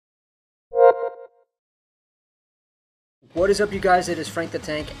What is up, you guys? It is Frank the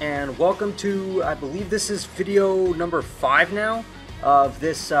Tank, and welcome to, I believe this is video number 5 now of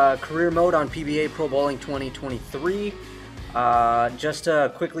this career mode on PBA Pro Bowling 2023. Just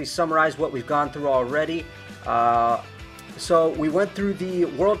to quickly summarize what we've gone through already. So we went through the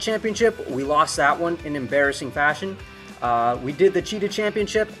World Championship. We lost that one in embarrassing fashion. We did the Cheetah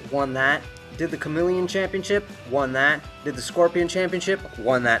Championship, won that. Did the Chameleon Championship, won that. Did the Scorpion Championship,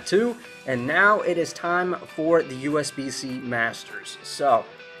 won that too. And now it is time for the USBC Masters. So,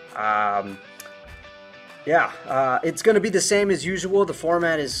 it's going to be the same as usual. The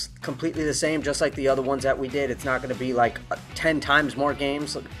format is completely the same, just like the other ones that we did. It's not going to be like 10 times more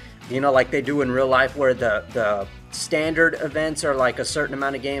games, you know, like they do in real life, where the standard events are like a certain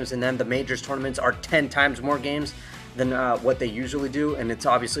amount of games, and then the majors tournaments are 10 times more games than what they usually do. And it's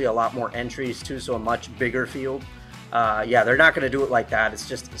obviously a lot more entries too, so a much bigger field. Yeah, they're not going to do it like that. It's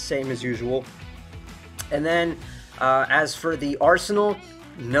just the same as usual. And then as for the Arsenal,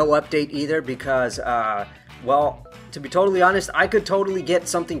 no update either, because well, to be totally honest, I could totally get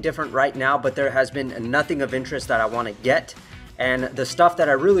something different right now, but there has been nothing of interest that I want to get, and the stuff that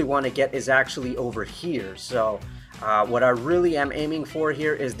I really want to get is actually over here. So what I really am aiming for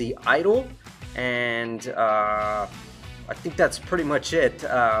here is the Idol, and I think that's pretty much it.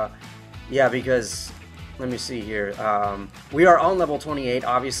 Yeah, because let me see here. We are on level 28,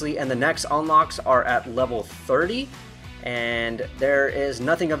 obviously, and the next unlocks are at level 30, and there is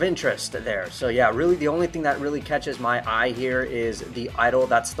nothing of interest there. So yeah, really the only thing that really catches my eye here is the Idol.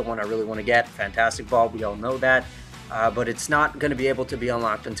 That's the one I really want to get. Fantastic ball, we all know that, but it's not going to be able to be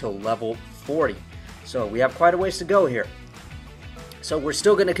unlocked until level 40. So we have quite a ways to go here. So we're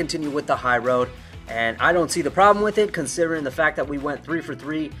still going to continue with the high road, and I don't see the problem with it, considering the fact that we went 3 for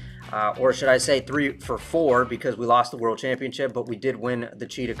 3. Or should I say 3 for 4, because we lost the World Championship, but we did win the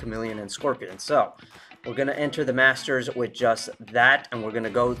Cheetah, Chameleon, and Scorpion. So we're going to enter the Masters with just that, and we're going to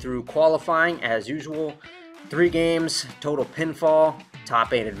go through qualifying as usual. 3 games, total pinfall,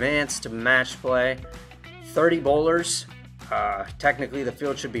 top 8 advance to match play, 30 bowlers. Technically the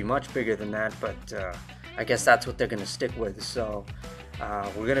field should be much bigger than that, but I guess that's what they're going to stick with. So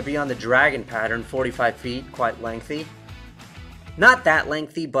we're going to be on the dragon pattern, 45 feet, quite lengthy. Not that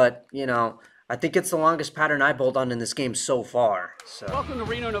lengthy, but, you know, I think it's the longest pattern I bowled on in this game so far. So welcome to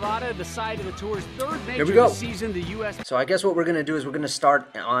Reno, Nevada, the site of the tour's third major here we go. of the season, the US. So I guess what we're going to do is we're going to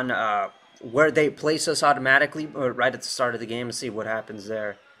start on where they place us automatically, right at the start of the game, and see what happens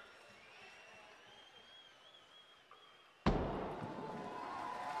there.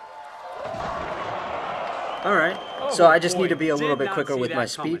 Alright, so I just need to be a little bit quicker with my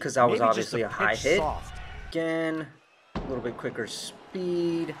speed, because that was obviously a high hit. Again, a little bit quicker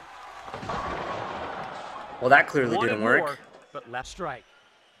speed. Well, that clearly didn't work. But left strike.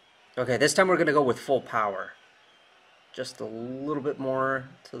 Okay, this time we're going to go with full power. Just a little bit more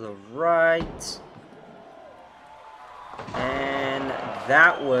to the right. And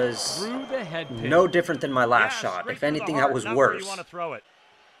that was no different than my last shot. If anything, that was worse.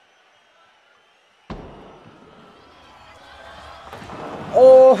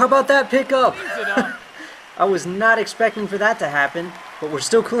 Oh, how about that pickup? I was not expecting for that to happen, but we're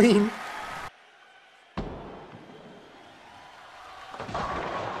still clean.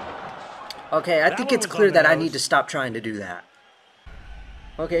 Okay, I think it's clear that I need to stop trying to do that.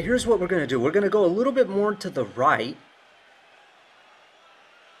 Okay, here's what we're going to do. We're going to go a little bit more to the right.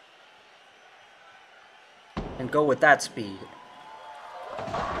 And go with that speed.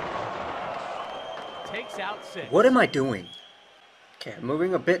 Takes out 6. What am I doing? Okay, I'm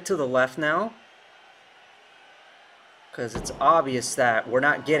moving a bit to the left now, because it's obvious that we're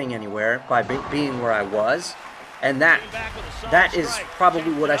not getting anywhere by being where I was, and that is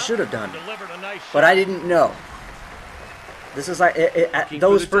probably what I should have done, but I didn't know. This is like,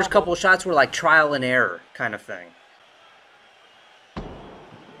 those first couple shots were like trial and error kind of thing.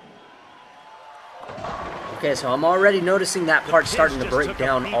 Okay, so I'm already noticing that part starting to break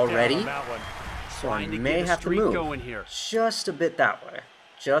down already. So I may have to move just a bit that way.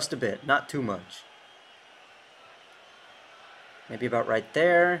 Just a bit, not too much. Maybe about right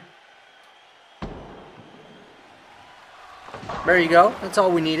there. There you go. That's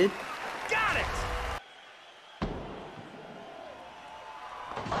all we needed. Got it.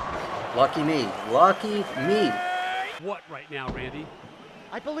 Lucky me. Lucky me. What right now, Randy?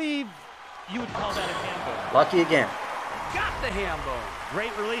 I believe you would call that a ham bone. Lucky again. Got the ham bone.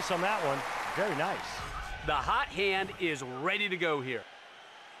 Great release on that one. Very nice. The hot hand is ready to go here.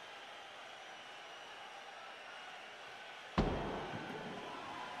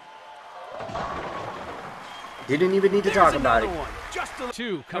 Didn't even need to talk about it. Just a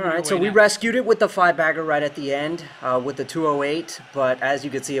two. All right, so we rescued it with the 5-bagger right at the end with the 208, but as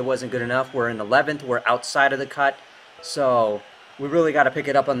you can see, it wasn't good enough. We're in 11th. We're outside of the cut, so we really got to pick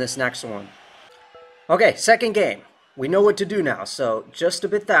it up on this next one. Okay, second game. We know what to do now, so just a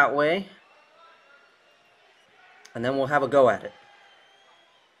bit that way, and then we'll have a go at it.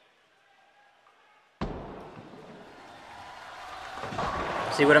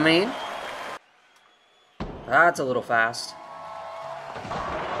 See what I mean? That's a little fast.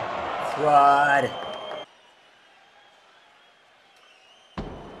 Crud.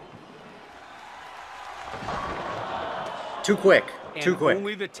 Too quick. Too quick.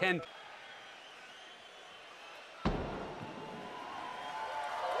 Only the 10.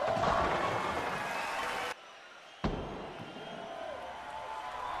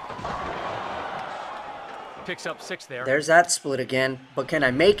 Picks up 6 there. There's that split again, but can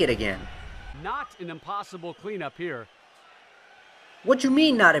I make it again? Not an impossible cleanup here. What you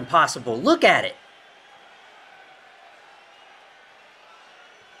mean not impossible? Look at it.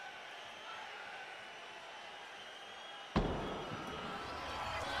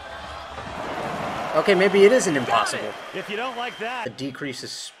 Okay, maybe it isn't impossible. If you don't like that. It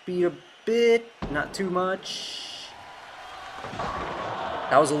decreases speed a bit, not too much.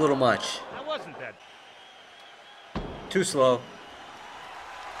 That was a little much. That wasn't that. Too slow.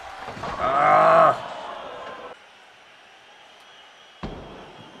 Ah.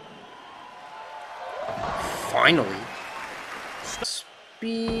 Finally.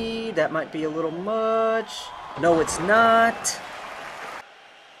 Speed, that might be a little much. No, it's not.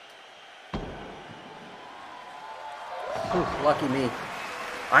 Whew, lucky me.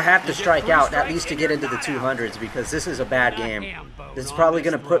 I have to strike out at least to get into the 200s because this is a bad game. This is probably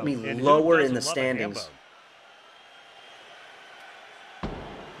going to put me lower in the standings.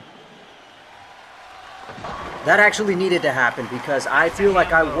 That actually needed to happen because I feel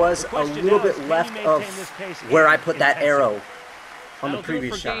like I was a little bit left of where I put that arrow on the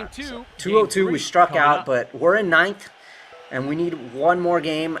previous shot. So 202, we struck out, but we're in 9th, and we need one more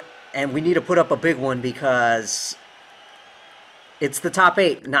game, and we need to put up a big one because it's the top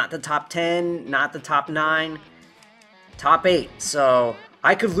 8, not the top 10, not the top 9, top 8. So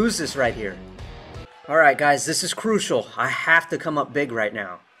I could lose this right here. All right, guys, this is crucial. I have to come up big right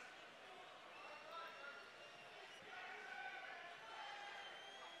now.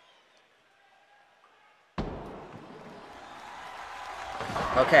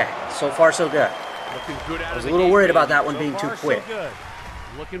 Okay, so far so good. I was a little worried about that one being too quick.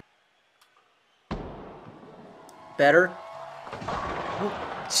 Better.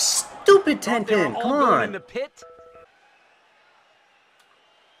 Oh, stupid 10-pin, come on.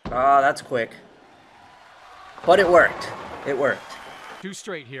 Oh, that's quick. But it worked. It worked. 2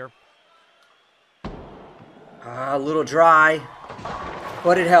 straight here. A little dry.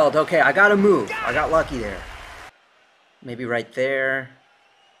 But it held. Okay, I gotta move. I got lucky there. Maybe right there.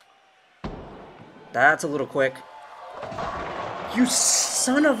 That's a little quick. You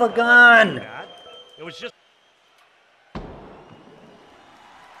son of a gun! It was just.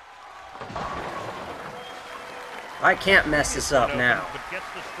 I can't mess this up now.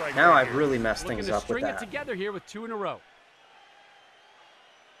 Now I've really messed things up with that. String it together here with 2 in a row.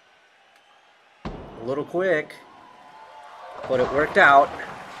 A little quick, but it worked out.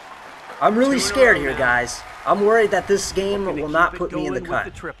 I'm really scared here, guys. I'm worried that this game will not put me in the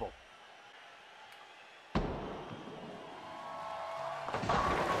cut.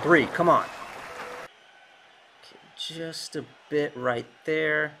 3, come on. Okay, just a bit right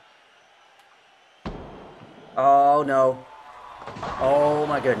there. Oh, no. Oh,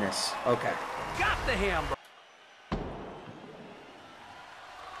 my goodness. Okay. Got the hammer.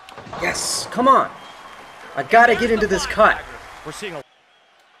 Yes, come on. I gotta get into this cut. We're seeing a.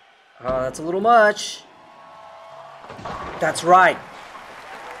 Oh, that's a little much. That's right.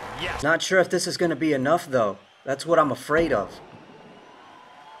 Yes. Not sure if this is going to be enough, though. That's what I'm afraid of.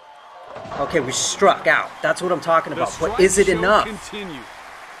 Okay, we struck out. That's what I'm talking about. But is it enough? Continues.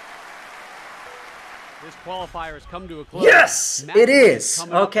 This qualifier has come to a close. Yes, it is.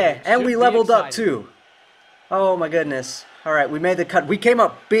 Okay, and we leveled up too. Oh my goodness. All right, we made the cut. We came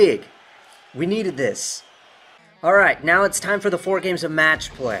up big. We needed this. All right, now it's time for the 4 games of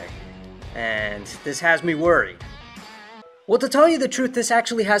match play. And this has me worried. Well, to tell you the truth, this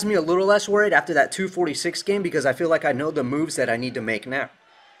actually has me a little less worried after that 246 game because I feel like I know the moves that I need to make now.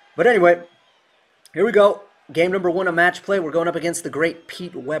 But anyway, here we go. Game number 1 of match play. We're going up against the great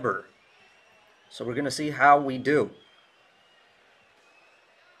Pete Weber. So we're going to see how we do.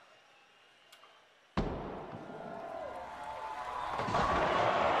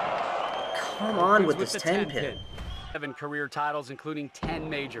 Come on with this 10-pin. 7 career titles, including 10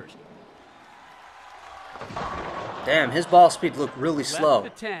 majors. Damn, his ball speed looked really slow.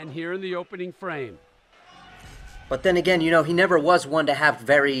 Left to 10 here in the opening frame. But then again, you know, he never was one to have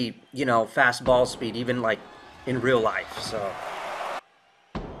very, you know, fast ball speed, even like in real life. So,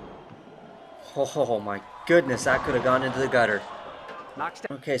 oh my goodness, that could have gone into the gutter.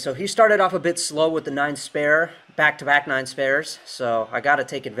 Okay, so he started off a bit slow with the 9 spare, back-to-back 9 spares. So I got to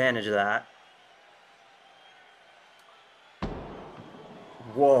take advantage of that.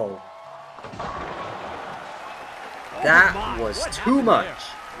 Whoa. That was too much.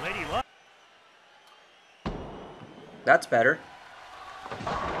 That's better.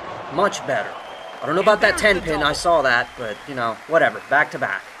 Much better. I don't know about that 10 pin. I saw that, but, you know, whatever. Back to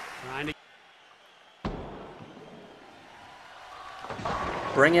back.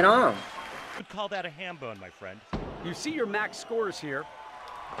 Bring it on. Would call that a ham bone, my friend. You see your max scores here.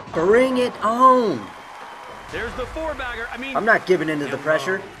 Bring it on. There's the 4-bagger. I'm not giving into the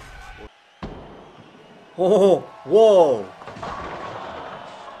pressure. Whoa, whoa.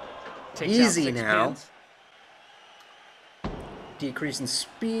 Easy now. Decrease in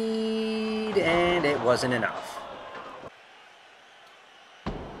speed, and it wasn't enough.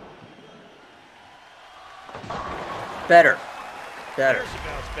 Better. Better.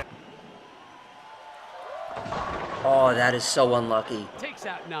 Oh, that is so unlucky. Takes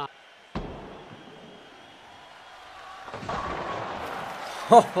out 9.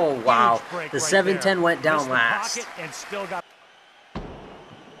 Oh, wow. The 7-10 went down last. And still got...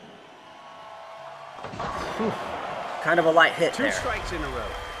 Whew. Kind of a light hit there. 2 strikes in a row.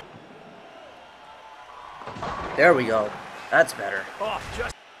 There we go. That's better. Off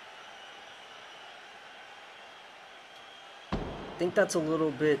just. I think that's a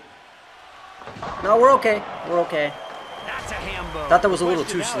little bit... No, we're okay. We're okay. That's a ham bone. Thought that was a little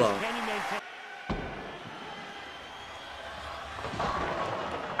too slow.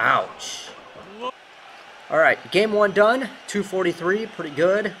 Ouch. All right, game 1 done. 243, pretty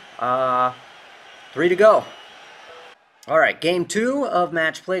good. 3 to go. All right, game 2 of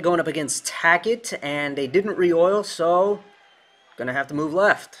match play going up against Tackett, and they didn't re-oil, so gonna have to move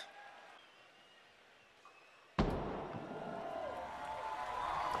left.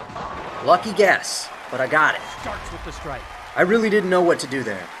 Lucky guess, but I got it. Starts with the strike. I really didn't know what to do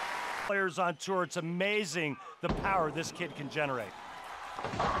there. Players on tour, it's amazing the power this kid can generate.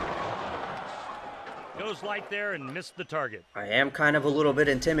 Goes light there and missed the target. I am kind of a little bit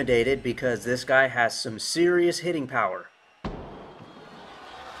intimidated because this guy has some serious hitting power.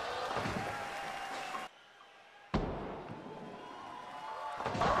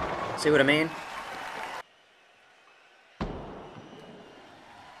 See what I mean?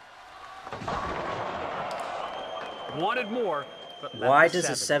 Wanted more, but why does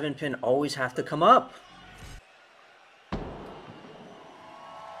a 7-pin always have to come up?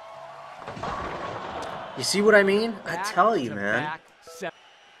 You see what I mean? I tell you, man.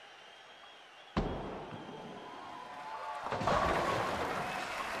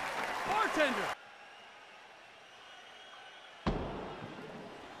 Bartender.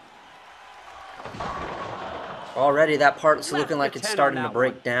 Already that part's looking like it's starting to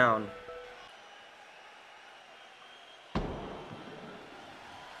break down.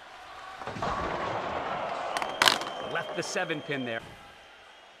 Left the 7-pin there.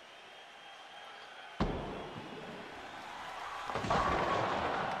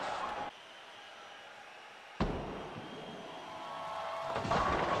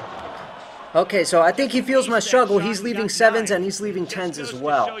 Okay, so I think he feels my struggle. He's leaving 7s and he's leaving 10s as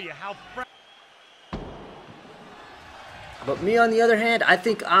well. But me, on the other hand, I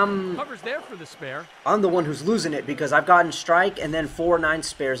think I'm the one who's losing it because I've gotten strike and then 4 9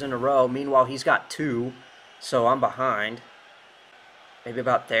 spares in a row. Meanwhile, he's got 2, so I'm behind. Maybe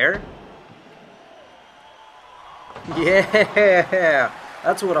about there? Yeah,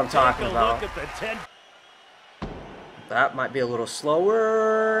 that's what I'm talking about. That might be a little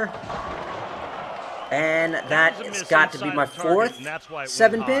slower. And that has got to be my 4th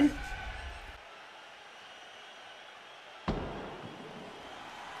 7-pin.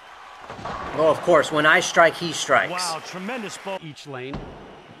 Oh, of course, when I strike, he strikes. Wow, tremendous ball. Each lane.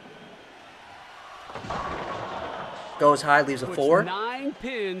 Goes high, leaves a 4. 9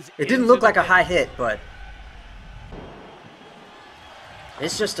 pins. It didn't look like a high hit, but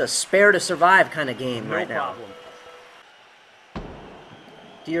it's just a spare to survive kind of game right now.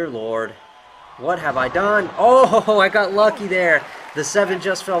 Dear Lord, what have I done? Oh, I got lucky there. The 7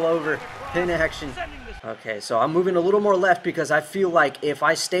 just fell over. Pin action. Okay, so I'm moving a little more left because I feel like if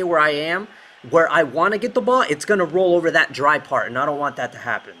I stay where I am, where I want to get the ball, it's going to roll over that dry part, and I don't want that to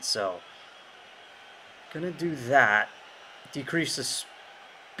happen, so. Gonna do that. Decrease the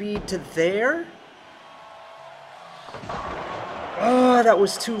speed to there. Oh, that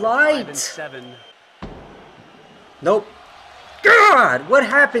was too light. 5 and 7. Nope. God, what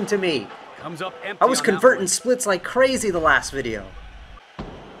happened to me? Comes up empty. I was on that converting one. splits like crazy the last video.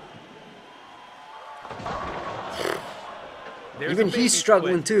 There's Even a baby he's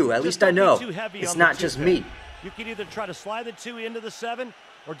struggling split. too. At Just least I don't be know too heavy it's on the not 2 just pin. me. You can either try to slide the 2 into the 7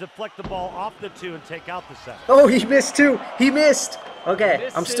 or deflect the ball off the 2 and take out the 7. Oh, he missed too. He missed. Okay,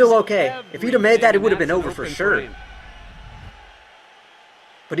 I'm still okay. If he'd have made that, it would have been Everything, over for and that's an sure. open frame.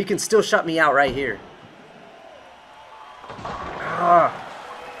 But he can still shut me out right here. Ah,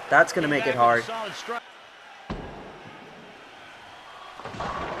 that's going to make it hard. Solid strike.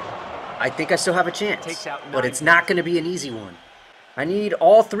 I think I still have a chance, Takes out but 9 it's not going to be an easy one. I need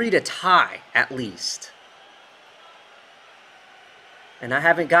all 3 to tie, at least. And I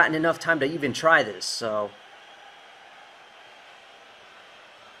haven't gotten enough time to even try this, so...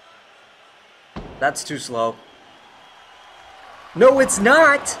 That's too slow. No, it's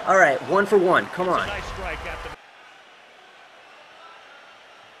not! Alright, 1 for 1. Come on. Nice strike at the...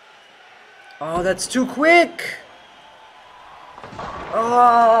 Oh, that's too quick!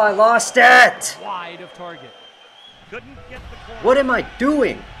 Oh, I lost it! Wide of target. Couldn't get the corner. What am I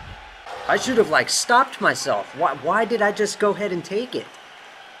doing? I should have, like, stopped myself. Why did I just go ahead and take it?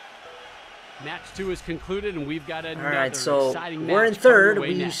 Match 2 is concluded, and we've got another Alright, so exciting we're in match coming third. your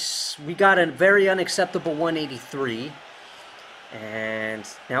way next. We got a very unacceptable 183. And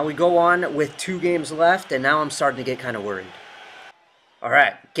now we go on with 2 games left, and now I'm starting to get kind of worried.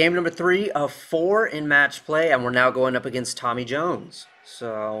 Alright, game number 3 of 4 in match play, and we're now going up against Tommy Jones.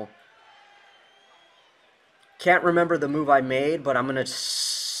 So, can't remember the move I made, but I'm going to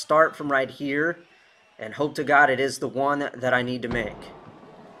start from right here, and hope to God it is the one that I need to make.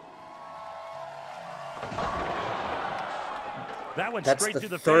 That went That's straight the to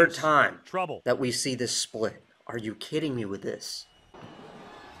the third face. time Trouble. that we see this split. Are you kidding me with this?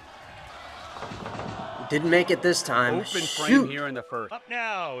 Didn't make it this time. Open frame Shoot. here in the first. Up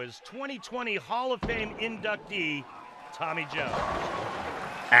now is 2020 Hall of Fame inductee Tommy Jones.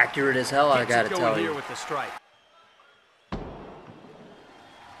 Accurate as hell, I Gets it gotta going tell here you. with the strike.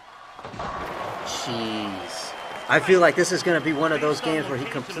 Jeez. I feel like this is gonna be one of those games where he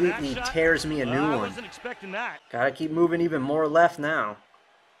completely tears me a new I one. wasn't expecting that. Gotta keep moving even more left now.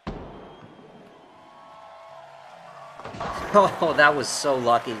 Oh, that was so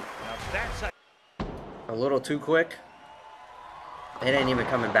lucky. Now that's A little too quick. It ain't even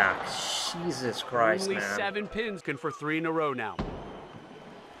coming back. Jesus Christ, Only man. 7 pins can for 3 in a row now.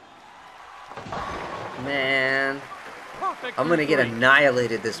 Man. Perfect. I'm gonna get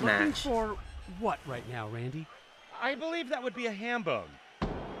annihilated this Looking match. for what right now, Randy? I believe that would be a ham bone.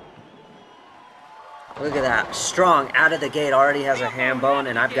 Look at that. Strong out of the gate already has a ham bone,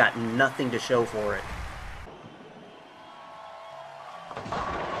 and I've got nothing to show for it.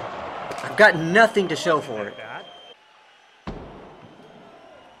 I've got nothing to show for it. That.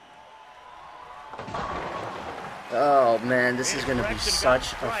 Oh man, this is gonna be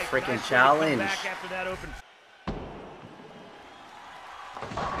such a freaking challenge.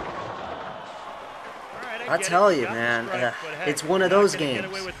 I tell you, man, it's one of those games.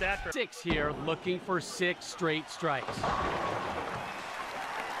 6 here, looking for 6 straight strikes.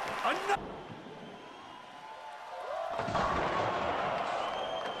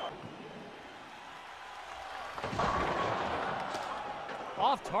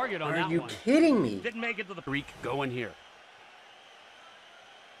 Off target on that Are you one. kidding me? Didn't make it to the Freak going here.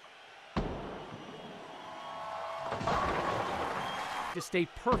 To stay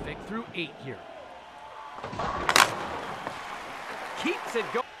perfect through 8 here. Keeps it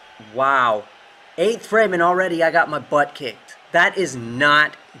going. Wow. 8th frame and already I got my butt kicked. That is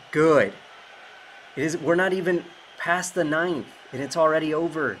not good. We're not even past the 9th and it's already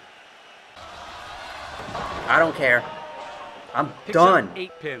over. I don't care. I'm Picks done. up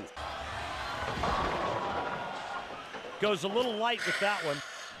 8 pins. goes a little light with that one.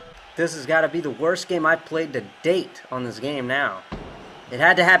 This has got to be the worst game I've played to date on this game now. It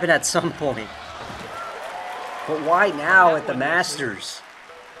had to happen at some point. But why now at the Masters?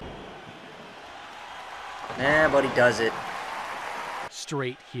 But he does it.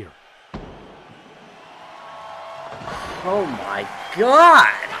 Straight here. Oh my God!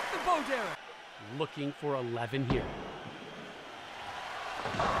 Looking for 11 here.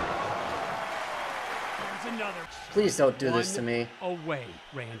 There's another. Please don't do this to me. Away,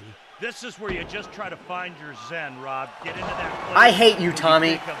 Randy. This is where you just try to find your zen, Rob. Get into that place. I hate you, where Tommy.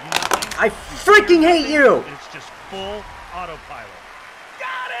 think of nothing, I freaking hate you! and it's just full autopilot.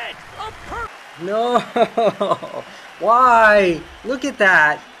 Got it! No! Why? Look at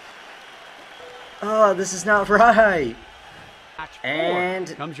that! Oh, this is not right.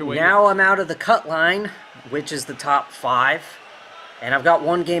 And now I'm out of the cut line, which is the top 5. And I've got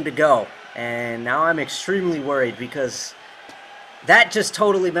 1 game to go. And now I'm extremely worried because that just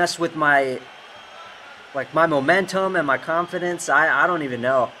totally messed with my momentum and my confidence. I don't even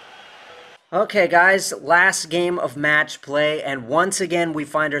know. Okay, guys, last game of match play, and once again we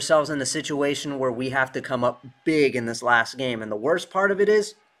find ourselves in a situation where we have to come up big in this last game. And the worst part of it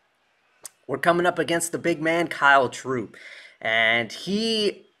is we're coming up against the big man, Kyle Troop. And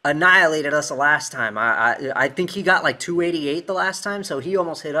he annihilated us the last time. I think he got like 288 the last time, so he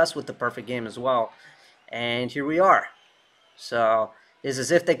almost hit us with the perfect game as well. And here we are. So it's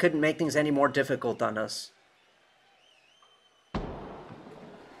as if they couldn't make things any more difficult on us.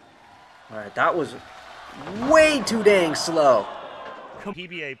 Alright, that was way too dang slow.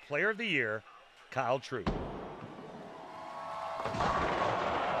 PBA Player of the Year, Kyle Troop.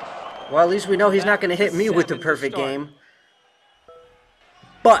 Well, at least we know he's not going to hit me with the perfect game.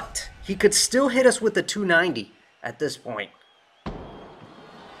 But he could still hit us with the 290 at this point.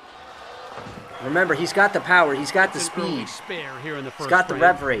 Remember, he's got the power, he's got the speed, he's got the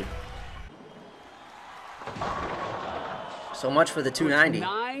rev rate. So much for the 290.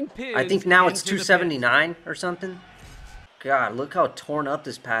 I think now it's 279 or something. God, look how torn up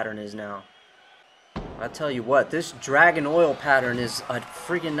this pattern is now. I tell you what, this dragon oil pattern is a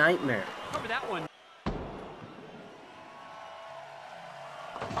freaking nightmare. Cover that one.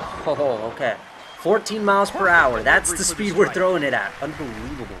 Oh, okay. 14 miles per hour. That's the speed we're throwing it at.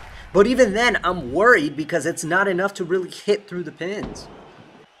 Unbelievable. But even then, I'm worried because it's not enough to really hit through the pins.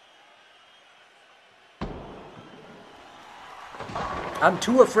 I'm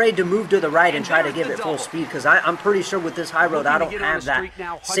too afraid to move to the right and try to give it full speed because I'm pretty sure with this high road I don't have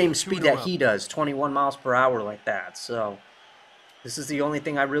that same speed that he does, 21 miles per hour like that. So this is the only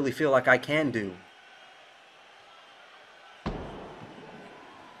thing I really feel like I can do.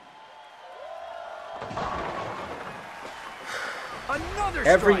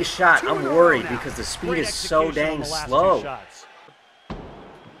 Every shot I'm worried because the speed is so dang slow.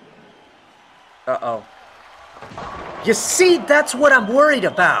 Uh-oh. You see, that's what I'm worried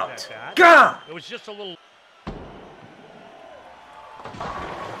about. Gah! It was just a little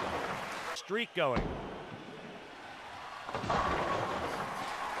streak going.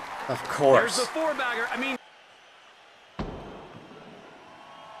 Of course. There's the 4-bagger. I mean,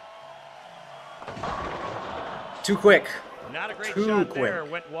 too quick. Not a great Too shot quick. there.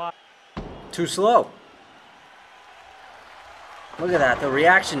 Went wide. Too slow. Look at that. The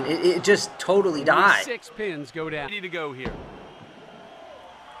reaction, it just totally died. 6 pins go down. Ready to go here.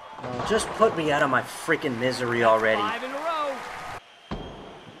 Oh, just put me out of my freaking misery already. 5 in a row.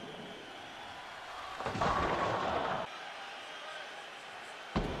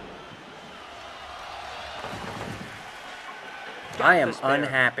 I am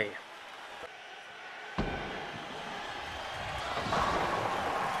unhappy.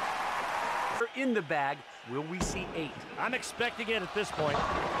 In the bag, will we see 8? I'm expecting it at this point.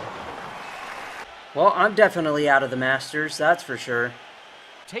 Well, I'm definitely out of the Masters, that's for sure.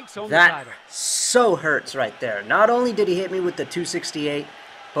 Takes home That the title. so hurts right there. Not only did he hit me with the 268,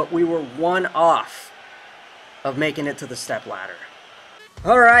 but we were 1 off of making it to the step ladder.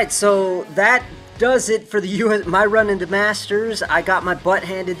 Alright, so that does it for the my run into Masters. I got my butt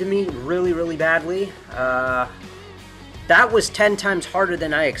handed to me really, really badly. That was 10 times harder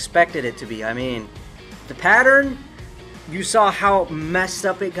than I expected it to be. I mean, the pattern, you saw how messed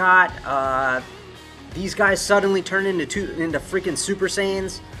up it got. These guys suddenly turned into freaking Super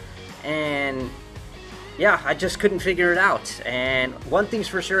Saiyans. And yeah, I just couldn't figure it out. And one thing's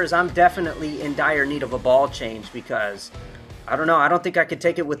for sure is I'm definitely in dire need of a ball change because, I don't know, I don't think I could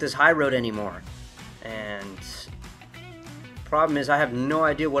take it with this high road anymore. And problem is I have no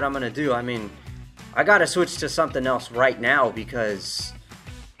idea what I'm going to do. I mean, I gotta switch to something else right now because,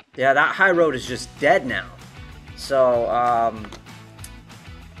 yeah, that high road is just dead now. So,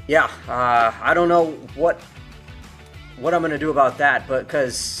 yeah, I don't know what I'm gonna do about that, but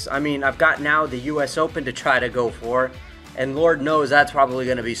because, I mean, I've got now the US Open to try to go for, and Lord knows that's probably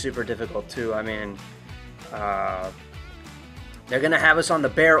gonna be super difficult too. I mean, they're gonna have us on the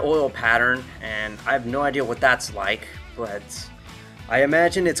bare oil pattern, and I have no idea what that's like, but I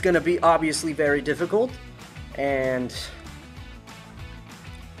imagine it's going to be obviously very difficult, and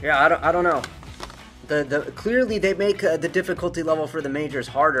yeah, I don't know. Clearly they make the difficulty level for the majors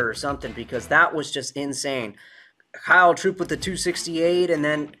harder or something because that was just insane. Kyle Troop with the 268, and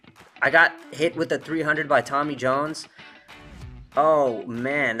then I got hit with the 300 by Tommy Jones. Oh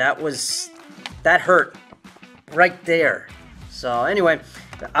man, that was that hurt right there. So anyway,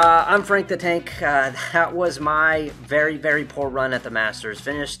 I'm Frank the Tank. That was my very, very poor run at the Masters.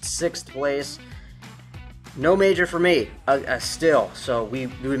 Finished 6th place. No major for me, still. So we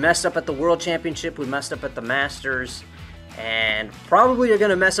messed up at the World Championship, we messed up at the Masters, and probably are going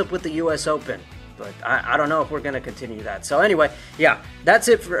to mess up with the U.S. Open. But I don't know if we're going to continue that. So anyway, yeah, that's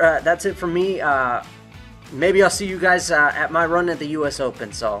it for me. Maybe I'll see you guys at my run at the U.S.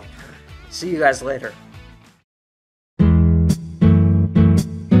 Open. So see you guys later.